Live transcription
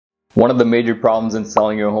One of the major problems in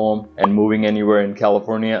selling your home and moving anywhere in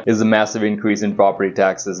California is the massive increase in property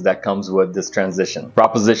taxes that comes with this transition.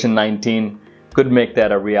 Proposition 19 could make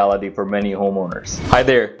that a reality for many homeowners. Hi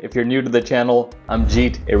there, if you're new to the channel, I'm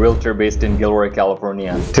Jeet, a realtor based in Gilroy,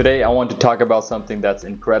 California. Today I want to talk about something that's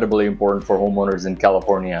incredibly important for homeowners in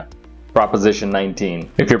California, Proposition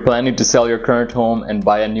 19. If you're planning to sell your current home and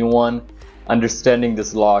buy a new one, understanding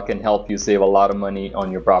this law can help you save a lot of money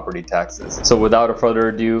on your property taxes. So without further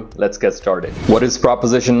ado, let's get started. What is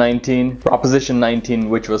Proposition 19? Proposition 19,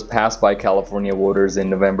 which was passed by California voters in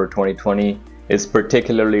November 2020, is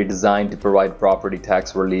particularly designed to provide property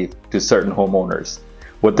tax relief to certain homeowners.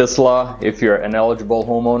 With this law, if you're an eligible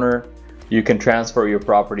homeowner, you can transfer your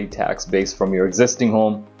property tax base from your existing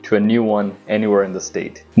home to a new one anywhere in the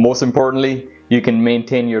state. Most importantly, you can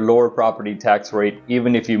maintain your lower property tax rate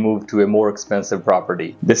even if you move to a more expensive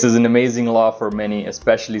property. This is an amazing law for many,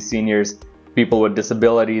 especially seniors, people with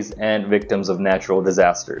disabilities, and victims of natural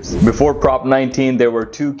disasters. Before Prop 19, there were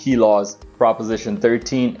two key laws, Proposition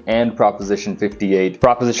 13 and Proposition 58.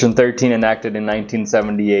 Proposition 13, enacted in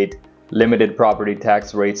 1978, limited property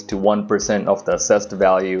tax rates to 1% of the assessed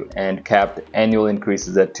value and capped annual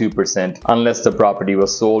increases at 2% unless the property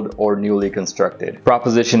was sold or newly constructed.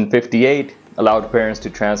 Proposition 58 allowed parents to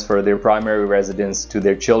transfer their primary residence to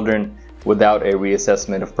their children without a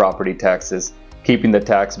reassessment of property taxes, keeping the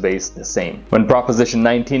tax base the same. When Proposition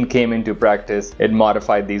 19 came into practice, it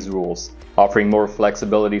modified these rules, offering more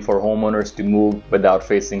flexibility for homeowners to move without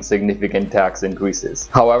facing significant tax increases.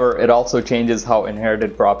 However, it also changes how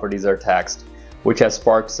inherited properties are taxed, which has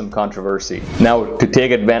sparked some controversy. Now, to take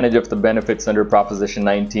advantage of the benefits under Proposition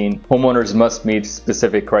 19, homeowners must meet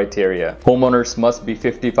specific criteria. Homeowners must be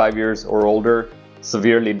 55 years or older,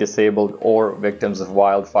 severely disabled, or victims of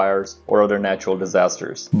wildfires or other natural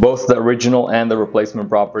disasters. Both the original and the replacement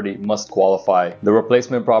property must qualify. The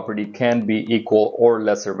replacement property can be equal or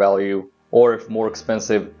lesser value, or if more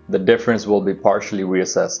expensive, the difference will be partially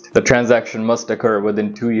reassessed. The transaction must occur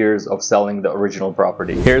within 2 years of selling the original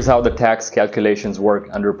property. Here's how the tax calculations work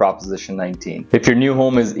under Proposition 19. If your new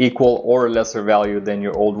home is equal or lesser value than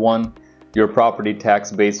your old one, your property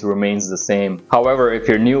tax base remains the same. However, if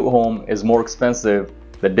your new home is more expensive,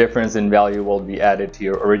 the difference in value will be added to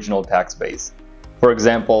your original tax base. For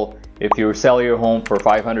example, if you sell your home for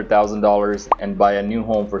 $500,000 and buy a new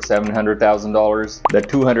home for $700,000, the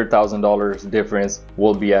 $200,000 difference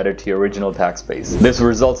will be added to your original tax base. This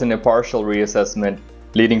results in a partial reassessment,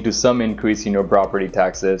 leading to some increase in your property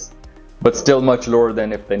taxes, but still much lower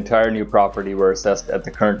than if the entire new property were assessed at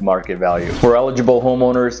the current market value. For eligible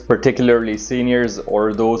homeowners, particularly seniors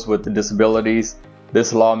or those with disabilities,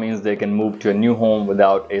 this law means they can move to a new home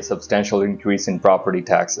without a substantial increase in property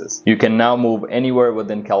taxes. You can now move anywhere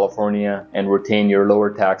within California and retain your lower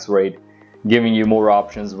tax rate, giving you more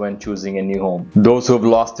options when choosing a new home. Those who have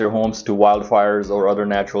lost their homes to wildfires or other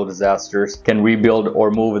natural disasters can rebuild or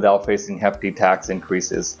move without facing hefty tax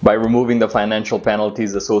increases. By removing the financial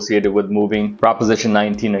penalties associated with moving, Proposition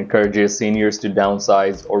 19 encourages seniors to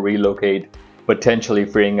downsize or relocate, potentially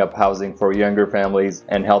freeing up housing for younger families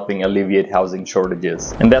and helping alleviate housing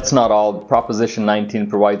shortages. And that's not all. Proposition 19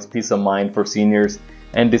 provides peace of mind for seniors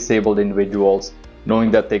and disabled individuals,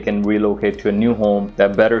 knowing that they can relocate to a new home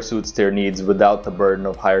that better suits their needs without the burden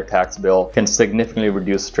of higher tax bill can significantly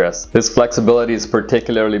reduce stress. This flexibility is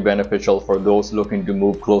particularly beneficial for those looking to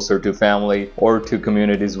move closer to family or to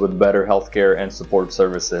communities with better healthcare and support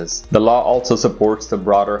services. The law also supports the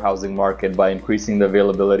broader housing market by increasing the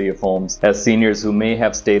availability of homes, as seniors who may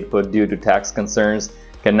have stayed put due to tax concerns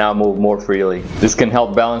can now move more freely. This can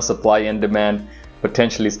help balance supply and demand,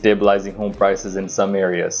 potentially stabilizing home prices in some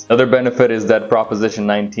areas. Another benefit is that Proposition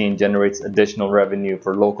 19 generates additional revenue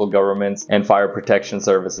for local governments and fire protection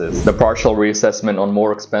services. The partial reassessment on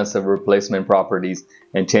more expensive replacement properties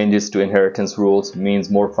and changes to inheritance rules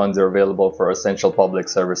means more funds are available for essential public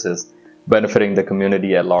services, benefiting the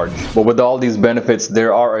community at large. But with all these benefits,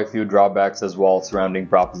 there are a few drawbacks as well surrounding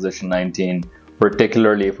Proposition 19.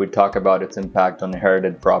 Particularly if we talk about its impact on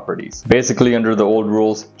inherited properties. Basically, under the old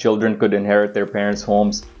rules, children could inherit their parents'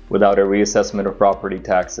 homes without a reassessment of property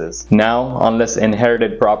taxes. Now, unless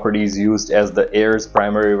inherited property is used as the heir's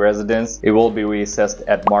primary residence, it will be reassessed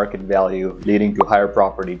at market value, leading to higher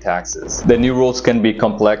property taxes. The new rules can be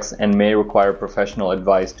complex and may require professional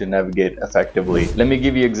advice to navigate effectively. Let me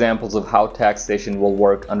give you examples of how taxation will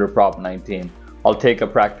work under Prop 19. I'll take a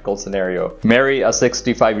practical scenario. Mary, a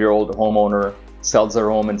 65-year-old homeowner, sells her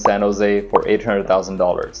home in San Jose for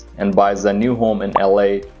 $800,000 and buys a new home in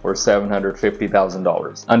LA for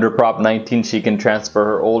 $750,000. Under Prop 19, she can transfer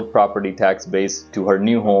her old property tax base to her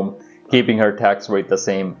new home, keeping her tax rate the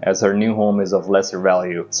same as her new home is of lesser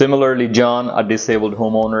value. Similarly, John, a disabled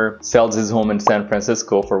homeowner, sells his home in San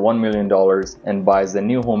Francisco for $1 million and buys a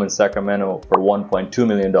new home in Sacramento for $1.2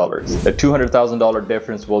 million. The $200,000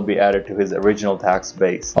 difference will be added to his original tax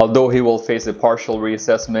base. Although he will face a partial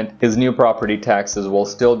reassessment, his new property taxes will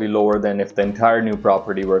still be lower than if the entire new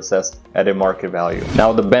property were assessed at a market value.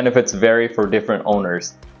 Now, the benefits vary for different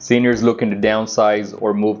owners. Seniors looking to downsize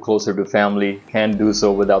or move closer to family can do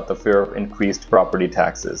so without the fear of increased property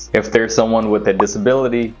taxes. If there's someone with a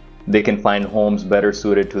disability, they can find homes better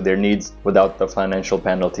suited to their needs without the financial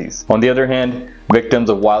penalties. On the other hand, victims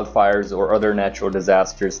of wildfires or other natural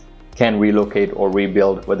disasters can relocate or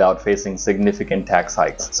rebuild without facing significant tax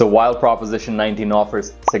hikes. So while Proposition 19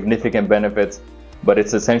 offers significant benefits, but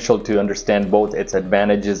it's essential to understand both its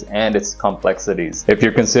advantages and its complexities. If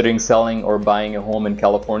you're considering selling or buying a home in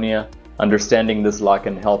California, understanding this law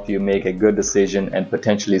can help you make a good decision and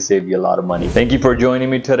potentially save you a lot of money. Thank you for joining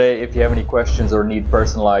me today. If you have any questions or need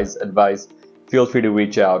personalized advice, feel free to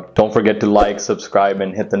reach out. Don't forget to like, subscribe,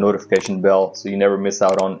 and hit the notification bell so you never miss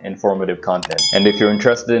out on informative content. And if you're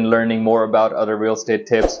interested in learning more about other real estate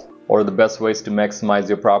tips or the best ways to maximize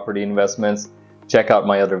your property investments, check out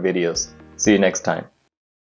my other videos. See you next time.